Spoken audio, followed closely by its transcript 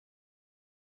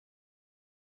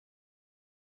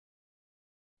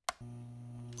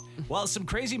Well, some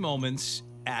crazy moments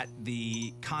at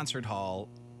the concert hall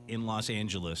in Los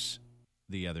Angeles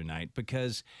the other night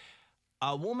because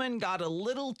a woman got a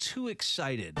little too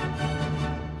excited.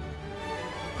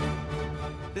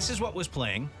 This is what was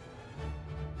playing.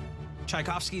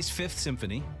 Tchaikovsky's Fifth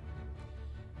Symphony.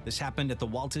 This happened at the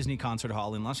Walt Disney Concert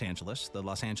Hall in Los Angeles. The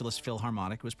Los Angeles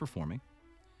Philharmonic was performing.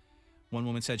 One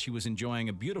woman said she was enjoying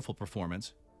a beautiful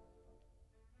performance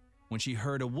when she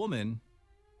heard a woman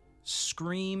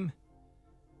scream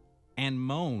and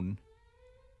moan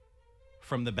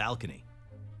from the balcony.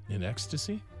 In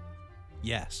ecstasy?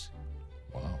 Yes.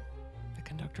 Wow. The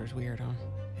conductor's weird, huh?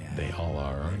 Yeah. They all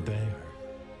are, aren't they?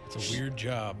 It's a weird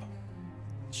job.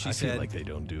 She I said feel like they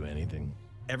don't do anything.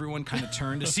 everyone kind of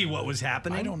turned to see what was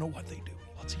happening. I don't know what they do.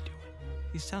 What's he doing?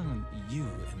 He's telling them you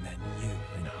and then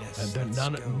you. No. Yes,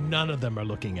 And none of them are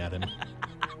looking at him.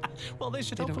 well, they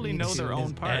should They don't hopefully need know to. their own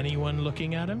Is part. anyone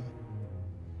looking at him?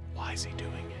 Why is he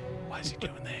doing it? Why is he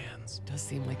doing the hands? Does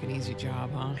seem like an easy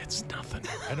job, huh? It's nothing.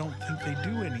 I don't think they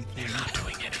do anything. They're not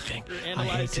doing anything. You're I hate to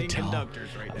analyzing tell. conductors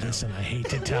right now. Listen, I hate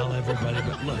to tell everybody,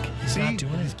 but look, he's not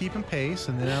doing he's it. keeping pace,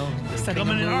 and now Setting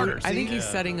coming a in mood. harder, I think see? he's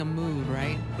Yeah. setting a mood,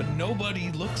 right? But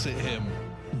nobody looks at him.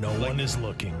 No one is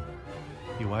looking.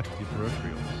 you watch the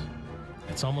peripherals.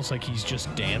 It's almost like he's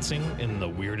just dancing in the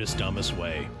weirdest, dumbest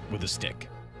way with a stick.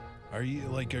 Are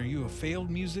you a failed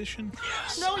musician?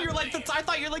 No, you're like I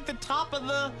thought you're like the top of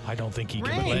the. I don't think he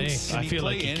can Ranks. play. Can I he feel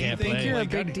like play he can't anything? I think play. you're a Like,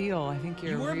 big deal. I think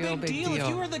you're You were a real a big deal. If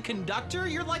you were the conductor,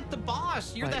 you're like the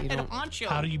boss. You're But the you head don't- honcho.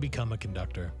 How do you become a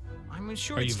conductor? I'm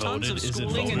sure Are it's you tons voted? of Is it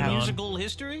schooling voted and on? musical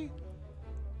history.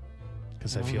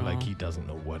 Because I feel like he doesn't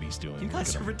know what he's doing. You Look guys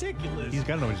at are him. ridiculous. He's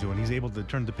got to know what he's doing. He's able to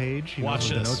turn the page. He Watch knows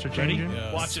when this. the notes are Ready? changing.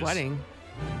 Yeah. Watch this. sweating.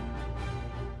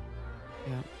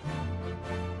 Yeah.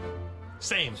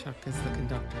 Same. Chuck is the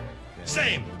conductor.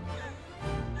 Same.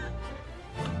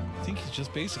 I think he's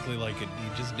just basically like he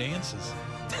just dances.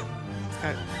 He's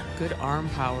got good arm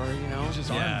power, you know. He's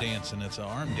just Yeah. arm dancing. It's an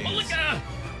arm Oh, dance. look at him.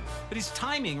 But he's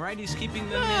timing, right? He's keeping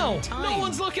them No, in time. no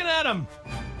one's looking at him.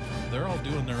 They're all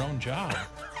doing their own job.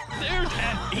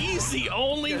 He's the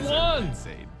only one.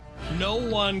 No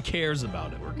one cares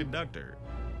about him. Or conductor.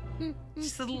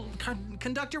 He's the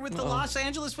conductor with the Los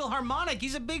Angeles Philharmonic.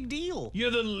 He's a big deal. You're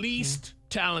the least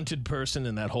talented person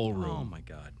in that whole Oh room. my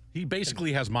God. He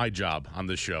basically has my job on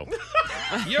this show.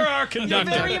 You're our You're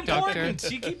conductor. very Conductor. important.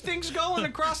 You keep things going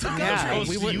across the country. Yeah, most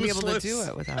we wouldn't be able to useless. do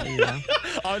it without you. Though.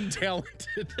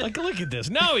 Untalented. Like, look at this.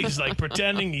 Now he's like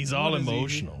pretending he's all What is he?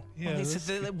 emotional. Yeah, They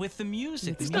said with the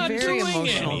music. It's not a very doing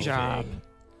emotional anything. job.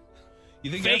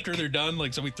 you think Fake. after they're done,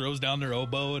 like somebody throws down their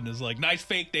oboe and is like, "Nice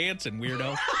fake dancing,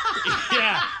 weirdo."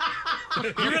 Yeah.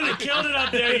 You really killed it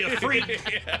up there, you freak.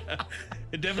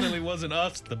 It definitely wasn't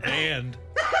us, the band.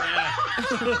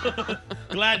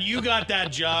 Glad you got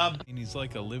that job. And he's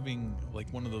like a living, like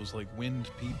one of those like wind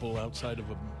people outside of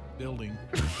a building.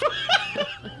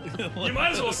 You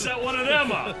might as well set one of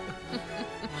them up.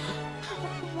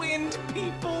 Wind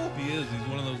people. He is. He's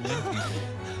one of those wind people.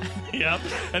 Yep.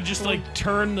 And just like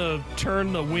turn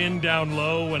the wind down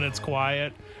low when it's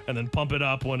quiet, and then pump it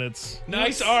up when it's.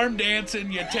 Nice arm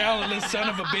dancing, you talentless son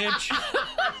of a bitch.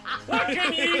 What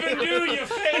can you even do, you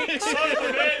fake son of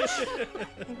a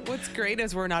bitch? What's great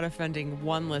is we're not offending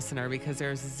one listener because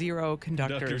there's zero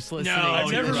conductors Conductors. listening. No,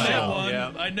 I've you're never right. met one.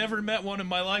 Yeah. I never met one in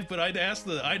my life, but I'd ask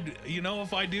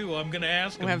if I do, I'm gonna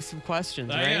ask We them. have some questions,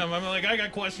 I right? am. I'm like, I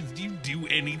got questions. Do you do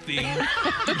anything?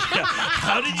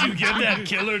 How did you get that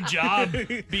killer job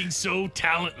being so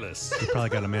talentless? He probably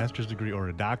got a master's degree or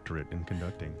a doctorate in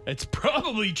conducting. It's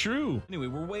probably true. Anyway,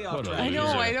 we're way off What a track. I know.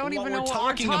 loser. I don't What even know we're what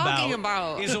talking we're talking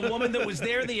about. is a woman that was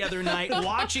there the other night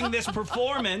watching this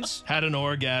performance. Had an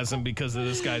orgasm because of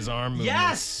this guy's arm movement.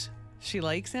 Yes. She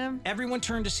likes him. Everyone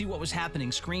turned to see what was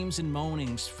happening, screams and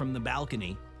moanings from the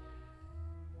balcony.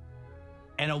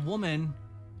 And a woman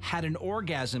had an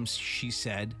orgasm, she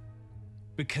said,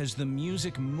 because the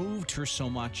music moved her so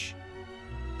much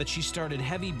that she started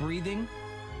heavy breathing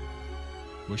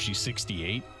Was she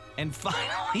 68? and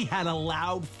finally had a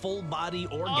loud full body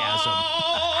orgasm.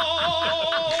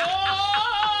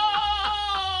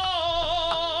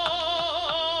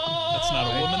 That's not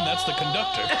a woman. That's the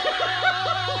conductor.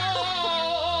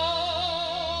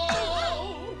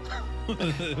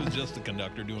 It was just the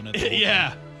conductor doing it. the whole time.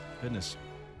 Yeah. Goodness.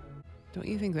 Don't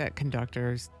you think that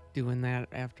conductor's doing that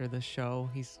after the show?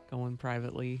 He's going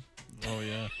privately. Oh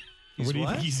yeah. What do you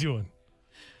think he's doing?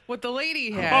 What the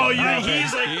lady had. Oh, you think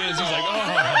he's like, He is. He's like,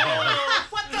 oh.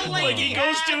 What the like he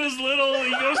goes to his little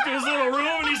room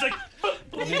and he's like,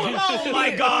 Oh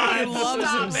my God! He loves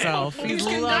Stop it. himself. He He's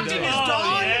loves conducting it. his oh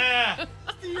dog. yeah.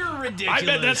 You're ridiculous. I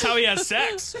bet that's how he has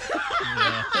sex.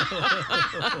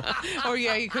 Oh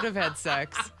yeah, he could have had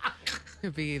sex.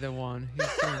 Could be either one. He's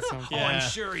doing something. Oh, I'm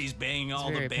sure he's banging all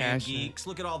the very band passionate. geeks.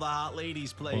 Look at all the hot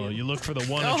ladies playing. Well, you look for the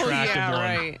one Oh attractive yeah, one.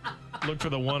 right. Look for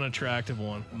the one attractive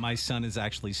one. My son is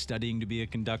actually studying to be a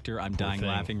conductor. I'm Poor dying thing.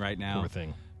 laughing right now. Poor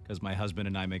thing. Because my husband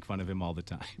and I make fun of him all the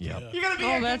time. Yep. You're gonna be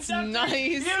Oh, that's nice.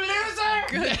 You loser!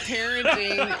 Good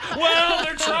parenting. Well,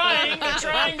 they're trying. They're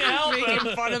trying to help him.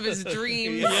 Making fun of his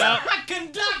dreams. Yep. A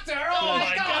conductor! Oh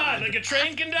my God! Like a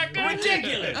train conductor?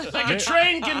 Ridiculous! Like a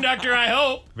train conductor, I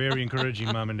hope. Very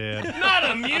encouraging, Mom and Dad. Not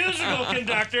a musical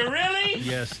conductor, really?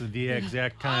 Yes, the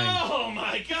exact kind. Oh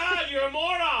my God! You're a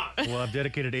moron. Well, I've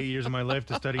dedicated 8 years of my life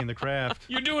to studying the craft.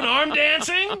 You're doing arm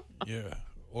dancing? Yeah.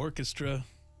 Orchestra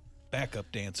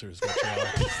backup dancer is what you are.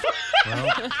 Well,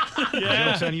 Yeah.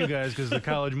 joke's on you guys because the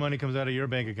college money comes out of your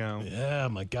bank account. Yeah.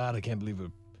 My God, I can't believe we're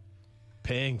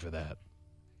paying for that.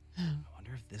 I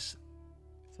wonder if this...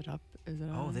 Is it up? Is it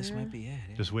Oh, on this there? might be it.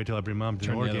 yeah. Just wait till I bring Mom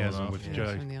to an Turn the other one orgasm off. with Yeah, turn the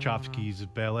other one off. Tchaikovsky's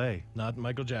ballet. Not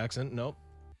Michael Jackson. Nope.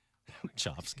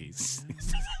 Chopskis.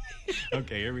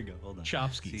 Okay, here we go. Hold on.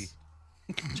 Chopskis.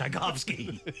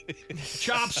 Tchaikovsky.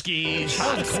 Chopskis.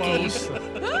 Close.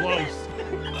 Close.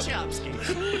 Chopsky.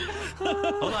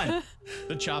 Hold on.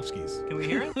 The Chopskis. Can we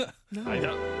hear it? I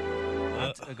don't.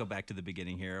 I'll go back to the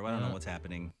beginning here. I don't know what's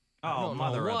happening. I Oh, don't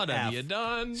mother know. What of have F. you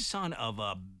done? Son of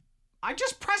a... I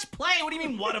just pressed play. What do you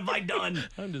mean, what have I done?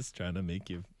 I'm just trying to make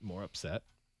you more upset.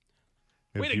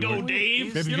 Maybe Way if to you go, weren't-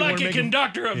 Dave. maybe You're you like weren't a making-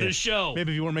 conductor of Yeah. this show.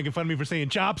 Maybe if you weren't making fun of me for saying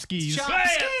Chopskis. Play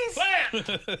it. Play it.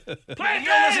 Play it, You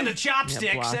don't listen to Dave.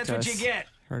 chopsticks. blocked That's what you us. get.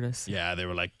 Heard us. Yeah, they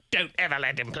were like, don't ever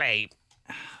let him play.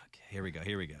 Okay, here we go.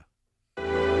 Here we go.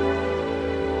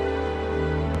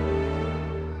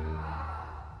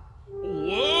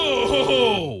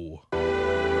 Whoa.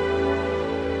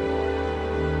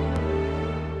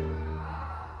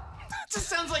 That just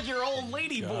sounds like your old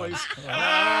lady voice.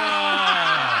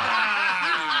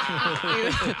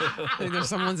 Either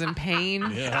someone's in pain.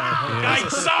 I'm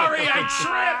sorry, I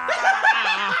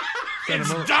tripped.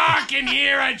 It's dark in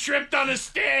here. I tripped on a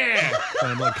stair.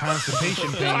 Kind of like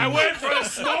constipation pain. I went for a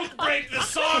smoke break. The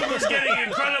song was getting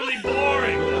incredibly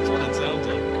boring. That's what it sounds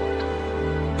like.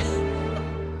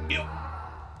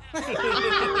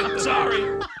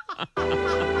 Sorry.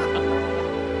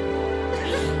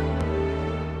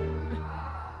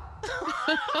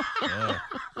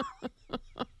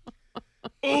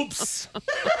 Oops.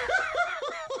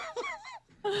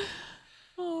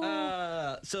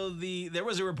 So there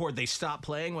was a report they stopped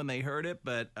playing when they heard it,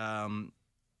 but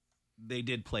they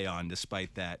did play on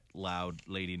despite that loud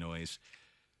lady noise.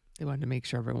 They wanted to make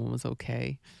sure everyone was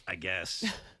okay. I guess.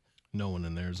 No one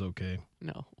in there is okay.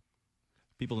 No.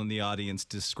 People in the audience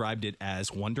described it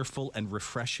as wonderful and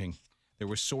refreshing. There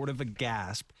was sort of a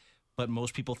gasp, but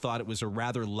most people thought it was a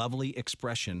rather lovely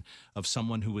expression of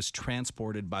someone who was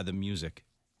transported by the music.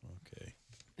 Okay.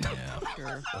 Yeah,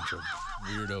 Sure. Bunch of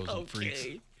weirdos and freaks.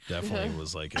 definitely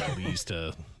was like at least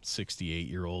a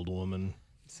 68-year-old woman.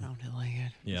 Sounded like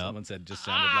it. Yeah. Someone said just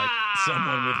sounded like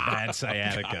someone with bad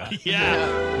sciatica.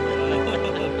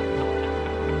 Yeah.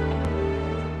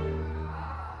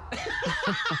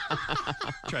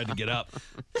 Tried to get up.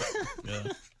 Yeah.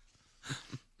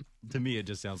 To me, it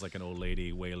just sounds like an old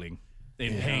lady wailing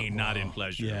in pain, not in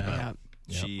pleasure. Yeah. But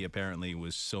Yeah. she apparently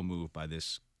was so moved by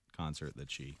this concert that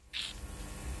she